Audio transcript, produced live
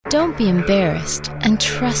Don't be embarrassed, and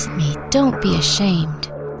trust me, don't be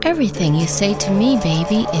ashamed. Everything you say to me,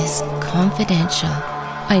 baby, is confidential.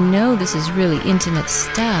 I know this is really intimate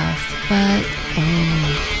stuff, but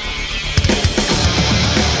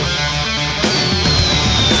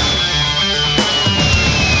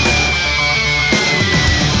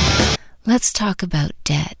let's talk about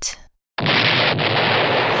debt.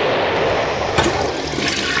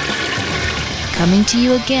 Coming to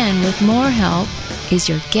you again with more help is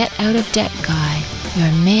your Get Out of Debt guy, your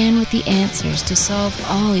man with the answers to solve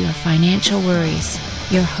all your financial worries.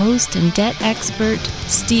 Your host and debt expert,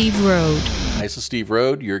 Steve Rode. Hi, this is Steve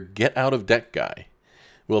Rode, your Get Out of Debt guy.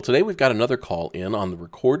 Well, today we've got another call in on the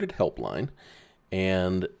recorded helpline,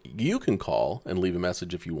 and you can call and leave a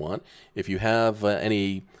message if you want. If you have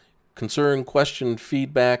any concern, question,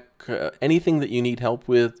 feedback, anything that you need help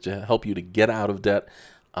with to help you to get out of debt,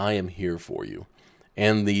 I am here for you.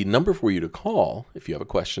 And the number for you to call, if you have a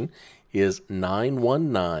question, is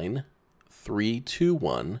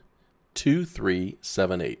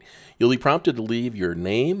 919-321-2378. You'll be prompted to leave your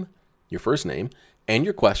name, your first name, and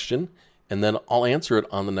your question, and then I'll answer it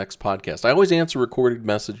on the next podcast. I always answer recorded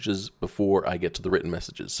messages before I get to the written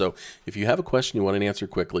messages. So if you have a question you want an answer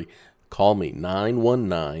quickly, call me,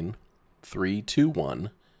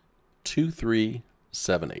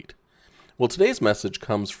 919-321-2378. Well, today's message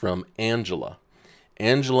comes from Angela.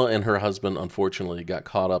 Angela and her husband, unfortunately, got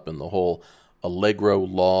caught up in the whole Allegro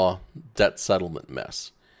law debt settlement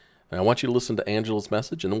mess. And I want you to listen to Angela's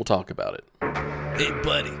message, and then we'll talk about it. Hey,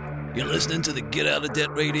 buddy, you're listening to the Get Out of Debt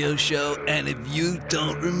radio show, and if you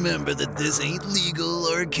don't remember that this ain't legal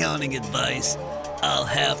or accounting advice, I'll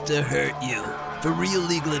have to hurt you. For real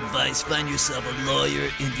legal advice, find yourself a lawyer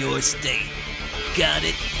in your state. Got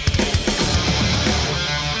it?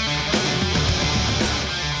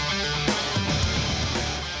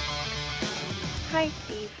 Hi,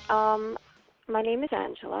 Steve. My name is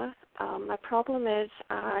Angela. My problem is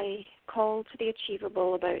I called the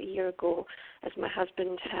Achievable about a year ago as my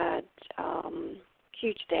husband had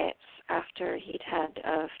huge debts after he'd had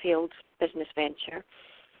a failed business venture,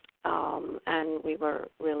 and we were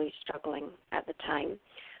really struggling at the time.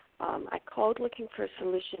 I called looking for a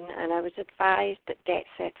solution, and I was advised that debt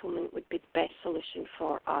settlement would be the best solution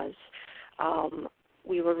for us.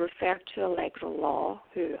 We were referred to Allegro Law,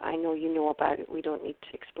 who I know you know about it. We don't need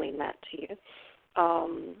to explain that to you.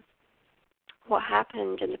 What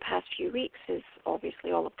happened in the past few weeks is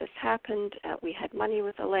obviously all of this happened. We had money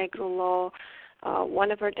with Allegro Law.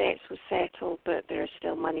 One of our debts was settled, but there is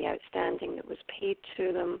still money outstanding that was paid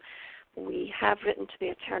to them. We have written to the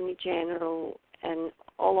Attorney General. In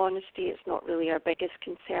all honesty, it's not really our biggest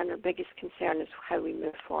concern. Our biggest concern is how we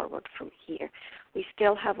move forward from here. We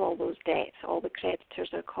still have all those debts. All the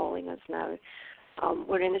creditors are calling us now.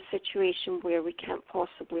 We're in a situation where we can't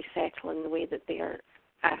possibly settle in the way that they are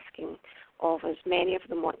asking of us. Many of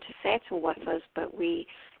them want to settle with us, but we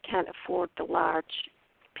can't afford the large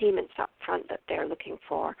payments up front that they're looking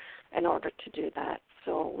for in order to do that.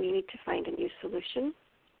 So we need to find a new solution.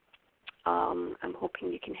 I'm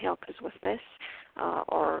hoping you can help us with this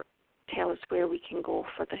or tell us where we can go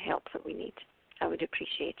for the help that we need. I would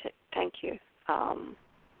appreciate it. Thank you.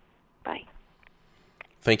 Bye.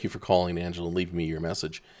 Thank you for calling, Angela, and leaving me your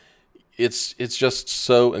message. It's just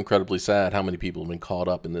so incredibly sad how many people have been caught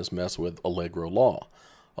up in this mess with Allegro Law.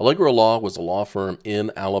 Allegro Law was a law firm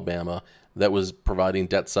in Alabama that was providing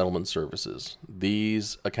debt settlement services.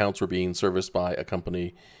 These accounts were being serviced by a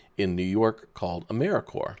company in New York called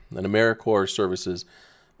AmeriCorps. And AmeriCorps services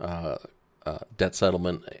debt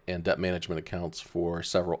settlement and debt management accounts for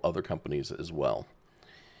several other companies as well.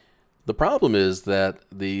 The problem is that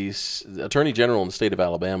the Attorney General in the state of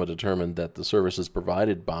Alabama determined that the services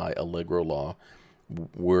provided by Allegro Law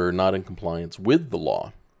were not in compliance with the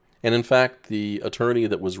law. And in fact, the attorney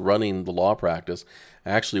that was running the law practice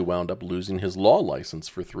actually wound up losing his law license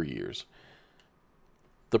for 3 years.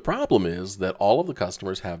 The problem is that all of the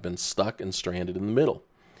customers have been stuck and stranded in the middle.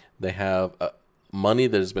 They have money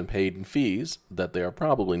that has been paid in fees that they are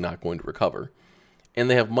probably not going to recover. And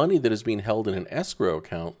they have money that is being held in an escrow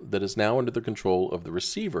account that is now under the control of the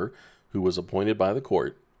receiver who was appointed by the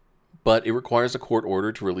court, but it requires a court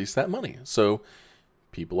order to release that money. So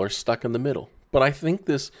people are stuck in the middle. But I think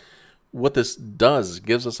what this does is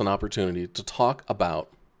gives us an opportunity to talk about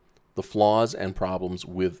the flaws and problems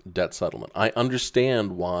with debt settlement. I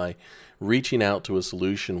understand why reaching out to a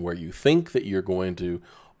solution where you think that you're going to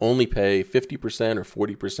only pay 50% or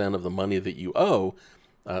 40% of the money that you owe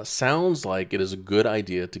sounds like it is a good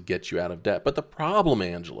idea to get you out of debt. But the problem,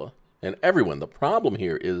 Angela, and everyone, the problem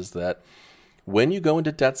here is that when you go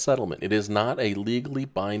into debt settlement, it is not a legally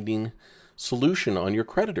binding solution on your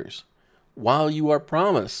creditors while you are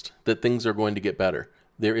promised that things are going to get better.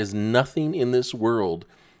 There is nothing in this world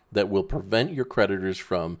that will prevent your creditors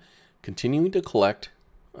from continuing to collect,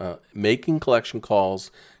 making collection calls,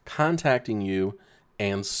 contacting you,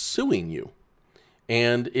 and suing you.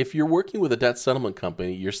 And if you're working with a debt settlement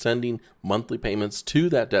company, you're sending monthly payments to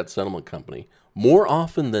that debt settlement company. More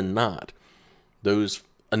often than not, those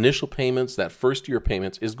initial payments, that first year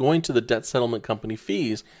payments, is going to the debt settlement company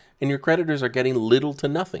fees, and your creditors are getting little to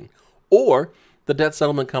nothing. Or the debt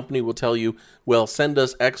settlement company will tell you, well, send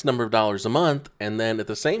us X number of dollars a month, and then at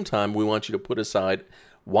the same time, we want you to put aside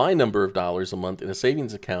Y number of dollars a month in a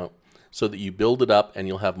savings account so that you build it up and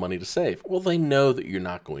you'll have money to save. Well, they know that you're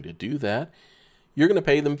not going to do that. You're going to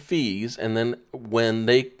pay them fees, and then when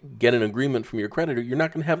they get an agreement from your creditor, you're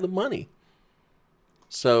not going to have the money.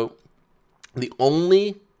 So the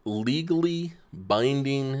only legally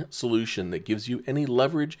binding solution that gives you any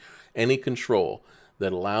leverage, any control,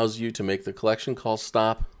 that allows you to make the collection call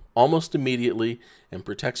stop almost immediately and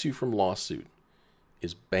protects you from lawsuit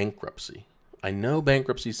is bankruptcy. I know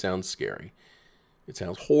bankruptcy sounds scary. It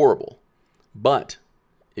sounds horrible. But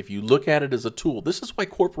if you look at it as a tool, this is why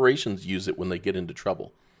corporations use it when they get into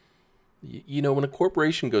trouble. You know, when a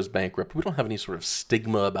corporation goes bankrupt, we don't have any sort of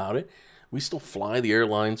stigma about it. We still fly the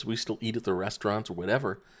airlines. We still eat at the restaurants or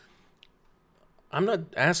whatever. I'm not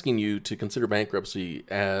asking you to consider bankruptcy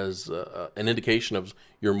as an indication of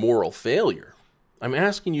your moral failure. I'm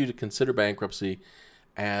asking you to consider bankruptcy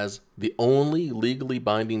as the only legally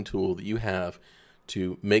binding tool that you have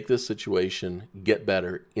to make this situation get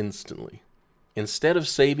better instantly. Instead of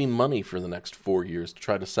saving money for the next 4 years to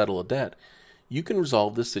try to settle a debt, you can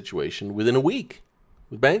resolve this situation within a week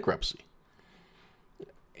with bankruptcy.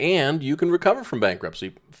 And you can recover from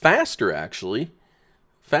bankruptcy faster, actually,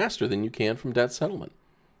 faster than you can from debt settlement.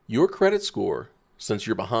 Your credit score, since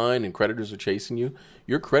you're behind and creditors are chasing you,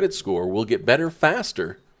 your credit score will get better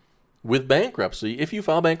faster with bankruptcy if you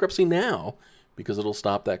file bankruptcy now, because it'll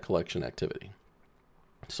stop that collection activity.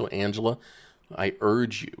 So, Angela, I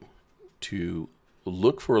urge you to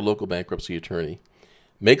look for a local bankruptcy attorney,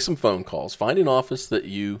 make some phone calls, find an office that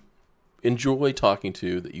you enjoy talking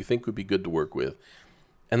to, that you think would be good to work with,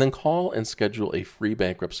 and then call and schedule a free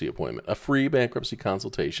bankruptcy appointment, a free bankruptcy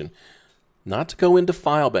consultation. Not to go in to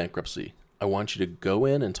file bankruptcy. I want you to go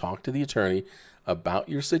in and talk to the attorney about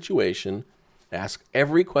your situation, ask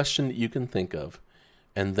every question that you can think of,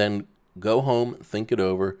 and then go home, think it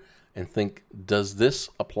over, and think, does this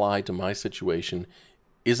apply to my situation?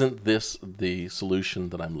 Isn't this the solution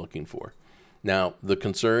that I'm looking for? Now, the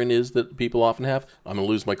concern is that people often have, I'm going to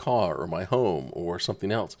lose my car or my home or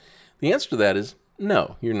something else. The answer to that is,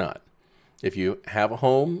 no, you're not. If you have a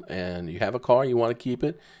home and you have a car, you want to keep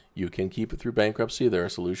it, you can keep it through bankruptcy. There are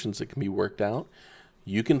solutions that can be worked out.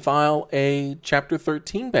 You can file a Chapter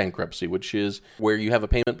 13 bankruptcy, which is where you have a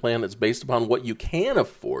payment plan that's based upon what you can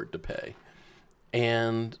afford to pay.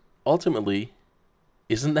 And ultimately,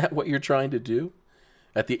 isn't that what you're trying to do?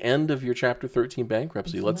 At the end of your Chapter 13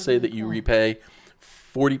 bankruptcy, let's say that you repay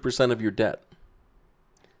 40% of your debt.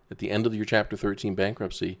 At the end of your Chapter 13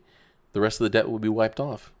 bankruptcy, the rest of the debt will be wiped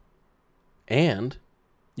off. And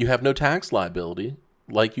you have no tax liability,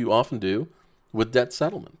 like you often do with debt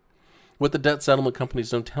settlement. What the debt settlement companies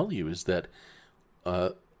don't tell you is that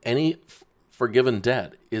any forgiven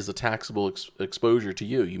debt is a taxable exposure to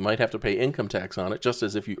you. You might have to pay income tax on it just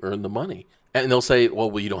as if you earned the money. And they'll say,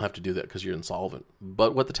 well, you don't have to do that because you're insolvent.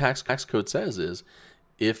 But what the tax code says is,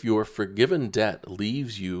 if your forgiven debt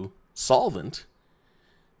leaves you solvent,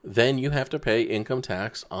 then you have to pay income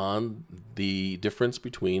tax on the difference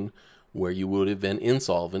between where you would have been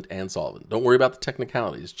insolvent and solvent. Don't worry about the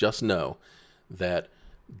technicalities. Just know that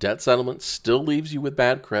debt settlement still leaves you with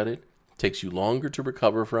bad credit, takes you longer to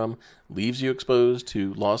recover from, leaves you exposed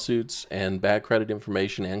to lawsuits and bad credit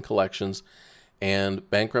information and collections, and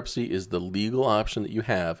bankruptcy is the legal option that you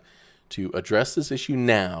have to address this issue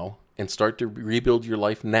now and start to rebuild your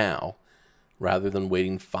life now rather than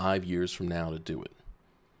waiting 5 years from now to do it.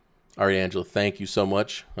 All right, Angela, thank you so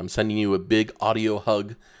much. I'm sending you a big audio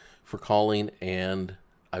hug for calling, and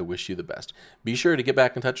I wish you the best. Be sure to get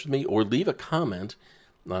back in touch with me or leave a comment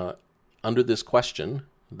under this question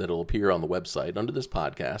that'll appear on the website, under this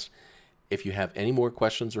podcast, if you have any more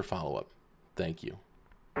questions or follow-up. Thank you.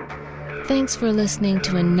 Thanks for listening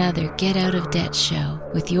to another Get Out of Debt show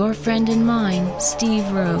with your friend and mine, Steve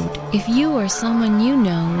Rode. If you or someone you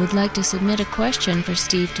know would like to submit a question for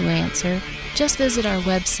Steve to answer, just visit our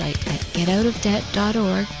website at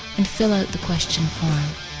getoutofdebt.org and fill out the question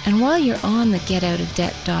form. And while you're on the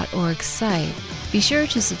getoutofdebt.org site, be sure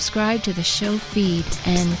to subscribe to the show feed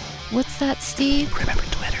and, what's that, Steve? Remember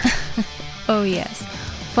Twitter. Oh yes,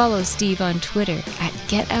 follow Steve on Twitter at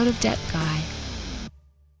Get Out of Debt Guy